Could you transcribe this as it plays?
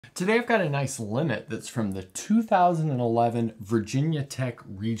Today I've got a nice limit that's from the 2011 Virginia Tech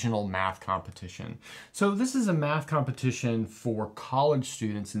Regional Math Competition. So this is a math competition for college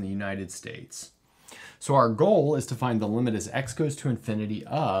students in the United States. So our goal is to find the limit as x goes to infinity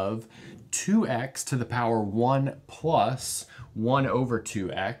of 2x to the power 1 plus 1 over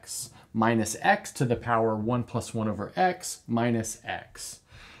 2x minus x to the power 1 plus 1 over x minus x.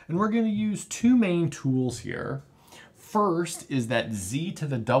 And we're going to use two main tools here. First is that z to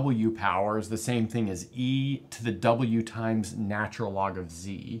the w power is the same thing as e to the w times natural log of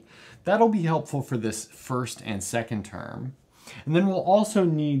z. That'll be helpful for this first and second term. And then we'll also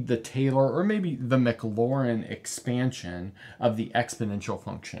need the Taylor or maybe the Maclaurin expansion of the exponential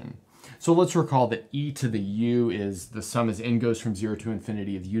function. So let's recall that e to the u is the sum as n goes from 0 to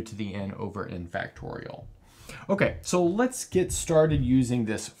infinity of u to the n over n factorial. Okay, so let's get started using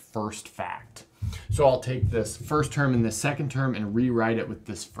this first fact. So I'll take this first term and the second term and rewrite it with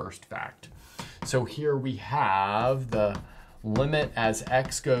this first fact. So here we have the limit as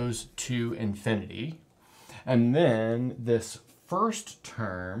x goes to infinity. And then this first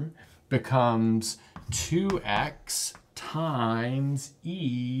term becomes 2x times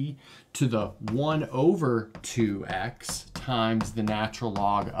e to the 1 over 2x times the natural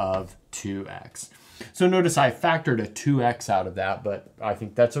log of 2x. So notice I factored a 2x out of that, but I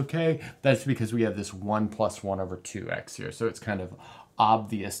think that's okay. That's because we have this 1 plus 1 over 2x here. So it's kind of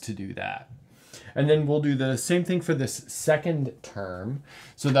obvious to do that. And then we'll do the same thing for this second term.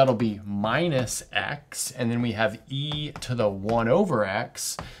 So that'll be minus x, and then we have e to the 1 over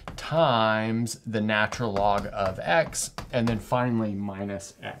x times the natural log of x, and then finally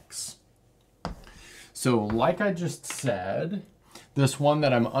minus x. So like I just said, this one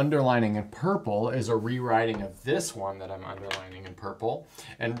that I'm underlining in purple is a rewriting of this one that I'm underlining in purple.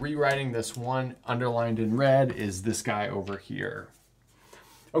 And rewriting this one underlined in red is this guy over here.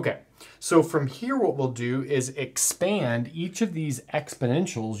 Okay, so from here what we'll do is expand each of these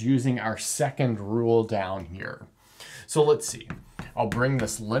exponentials using our second rule down here. So let's see. I'll bring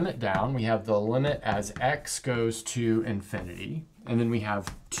this limit down. We have the limit as x goes to infinity. And then we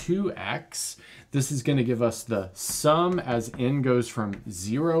have 2x. This is going to give us the sum as n goes from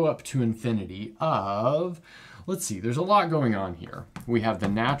 0 up to infinity of, let's see, there's a lot going on here. We have the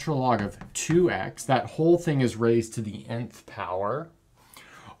natural log of 2x. That whole thing is raised to the nth power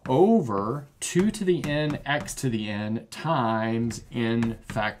over 2 to the n x to the n times n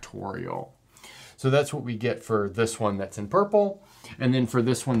factorial. So that's what we get for this one that's in purple. And then for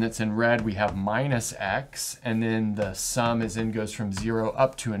this one that's in red, we have minus x. And then the sum as n goes from 0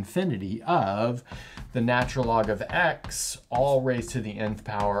 up to infinity of the natural log of x, all raised to the nth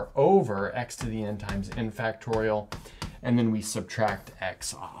power over x to the n times n factorial. And then we subtract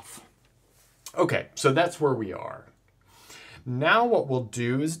x off. Okay, so that's where we are. Now what we'll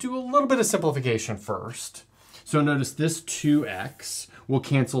do is do a little bit of simplification first. So notice this 2x, we'll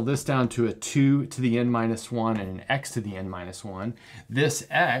cancel this down to a 2 to the n minus 1 and an x to the n minus 1. This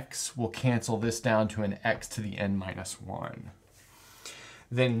x will cancel this down to an x to the n minus 1.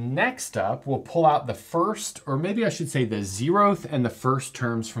 Then next up, we'll pull out the first, or maybe I should say the 0th and the first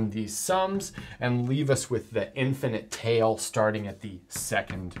terms from these sums and leave us with the infinite tail starting at the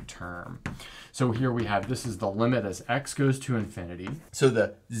second term. So here we have, this is the limit as x goes to infinity. So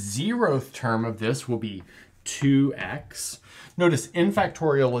the 0th term of this will be 2x. Notice n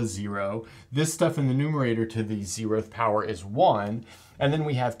factorial is 0. This stuff in the numerator to the 0th power is 1. And then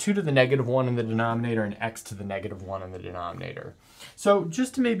we have 2 to the negative 1 in the denominator and x to the negative 1 in the denominator. So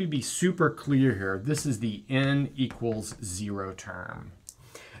just to maybe be super clear here, this is the n equals 0 term.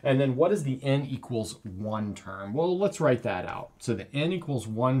 And then what is the n equals 1 term? Well, let's write that out. So the n equals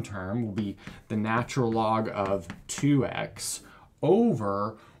 1 term will be the natural log of 2x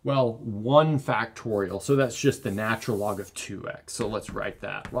over, well, 1 factorial. So that's just the natural log of 2x. So let's write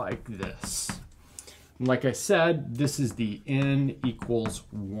that like this. And like I said, this is the n equals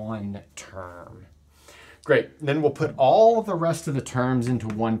 1 term. Great, then we'll put all of the rest of the terms into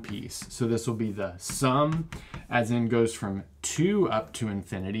one piece. So this will be the sum as n goes from 2 up to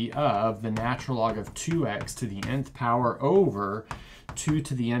infinity of the natural log of 2x to the nth power over 2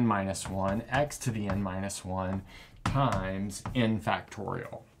 to the n minus 1, x to the n minus 1 times n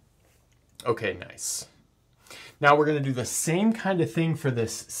factorial. Okay, nice. Now we're going to do the same kind of thing for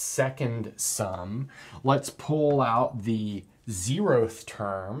this second sum. Let's pull out the 0th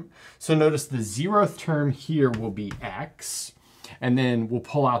term. So notice the 0th term here will be x. And then we'll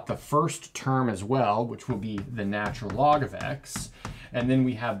pull out the first term as well, which will be the natural log of x. And then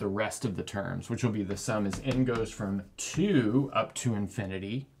we have the rest of the terms, which will be the sum as n goes from 2 up to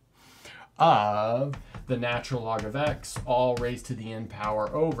infinity of the natural log of x all raised to the n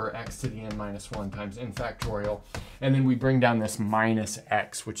power over x to the n minus 1 times n factorial. And then we bring down this minus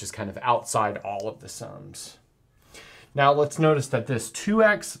x, which is kind of outside all of the sums. Now let's notice that this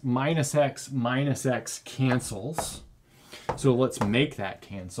 2x minus x cancels. So let's make that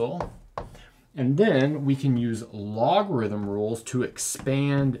cancel. And then we can use logarithm rules to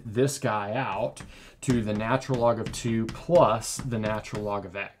expand this guy out to the natural log of 2 plus the natural log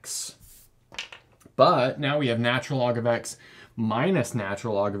of x. But now we have natural log of x minus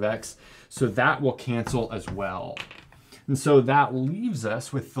natural log of x, so that will cancel as well. And so that leaves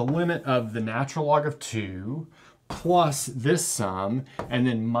us with the limit of the natural log of 2 plus this sum, and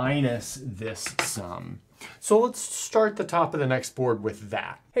then minus this sum. So let's start the top of the next board with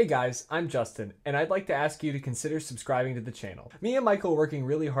that. Hey guys, I'm Justin, and I'd like to ask you to consider subscribing to the channel. Me and Michael are working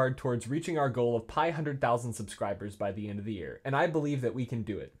really hard towards reaching our goal of pi 100,000 subscribers by the end of the year, and I believe that we can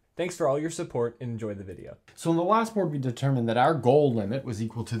do it. Thanks for all your support and enjoy the video. So in the last board, we determined that our goal limit was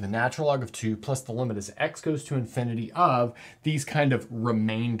equal to the natural log of 2 plus the limit as x goes to infinity of these kind of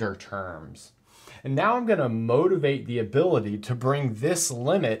remainder terms. And now I'm going to motivate the ability to bring this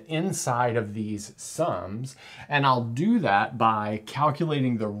limit inside of these sums. And I'll do that by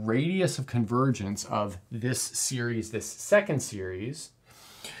calculating the radius of convergence of this series, this second series,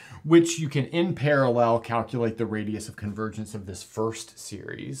 which you can in parallel calculate the radius of convergence of this first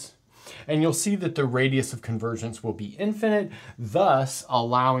series. And you'll see that the radius of convergence will be infinite, thus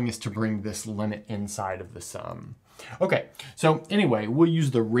allowing us to bring this limit inside of the sum. Okay, so anyway, we'll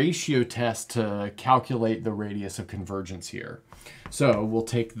use the ratio test to calculate the radius of convergence here. So we'll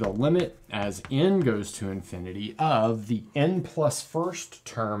take the limit as n goes to infinity of the n plus first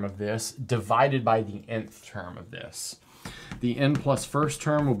term of this divided by the nth term of this. The n plus first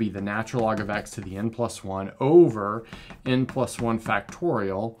term will be the natural log of x to the n plus 1 over n plus 1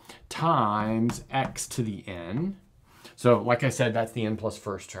 factorial times x to the n. So like I said, that's the n plus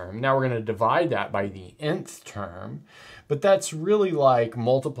first term. Now we're going to divide that by the nth term, but that's really like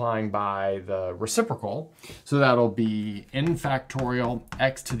multiplying by the reciprocal. So that'll be n factorial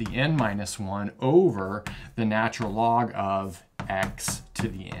x to the n minus 1 over the natural log of x to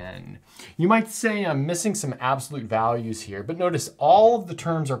the n. You might say I'm missing some absolute values here, but notice all of the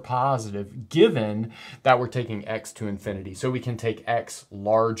terms are positive given that we're taking x to infinity. So we can take x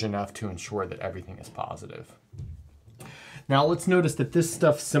large enough to ensure that everything is positive. Now let's notice that this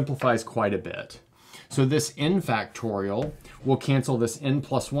stuff simplifies quite a bit. So this n factorial will cancel this n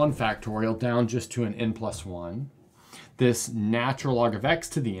plus 1 factorial down just to an n plus 1. This natural log of x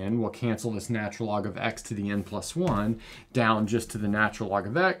to the n will cancel this natural log of x to the n plus 1 down just to the natural log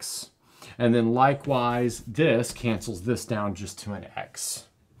of x. And then likewise, this cancels this down just to an x.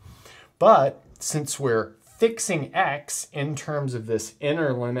 But since we're fixing x in terms of this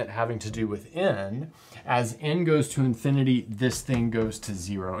inner limit having to do with n, as n goes to infinity, this thing goes to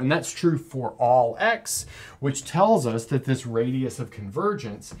 0. And that's true for all x, which tells us that this radius of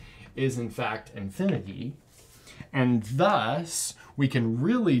convergence is in fact infinity. And thus, we can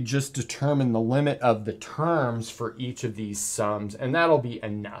really just determine the limit of the terms for each of these sums, and that'll be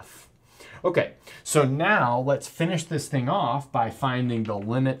enough. Okay, so now let's finish this thing off by finding the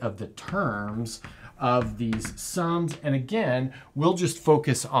limit of the terms of these sums. And again, we'll just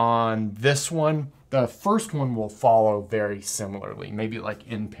focus on this one. The first one will follow very similarly, maybe like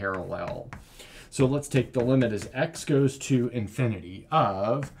in parallel. So let's take the limit as x goes to infinity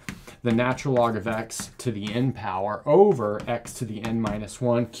of the natural log of x to the n power over x to the n minus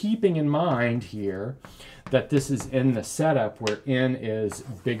 1, keeping in mind here that this is in the setup where n is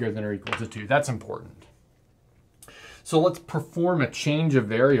bigger than or equal to 2. That's important. So let's perform a change of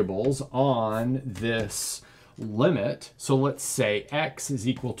variables on this limit. So let's say x is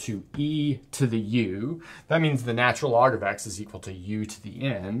equal to e to the u. That means the natural log of x is equal to u to the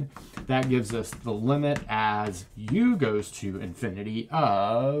n. That gives us the limit as u goes to infinity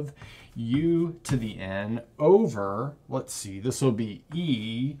of u to the n over, let's see, this will be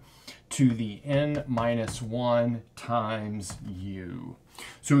e to the n minus 1 times u.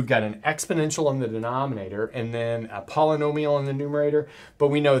 So we've got an exponential in the denominator and then a polynomial in the numerator, but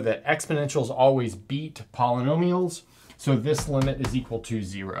we know that exponentials always beat polynomials, so this limit is equal to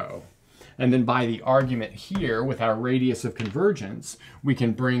 0. And then by the argument here with our radius of convergence, we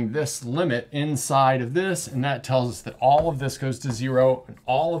can bring this limit inside of this, and that tells us that all of this goes to 0 and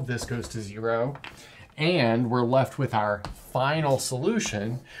all of this goes to 0. And we're left with our final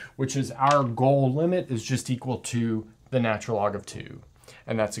solution, which is our goal limit is just equal to the natural log of 2.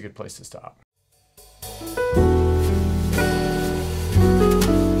 And that's a good place to stop.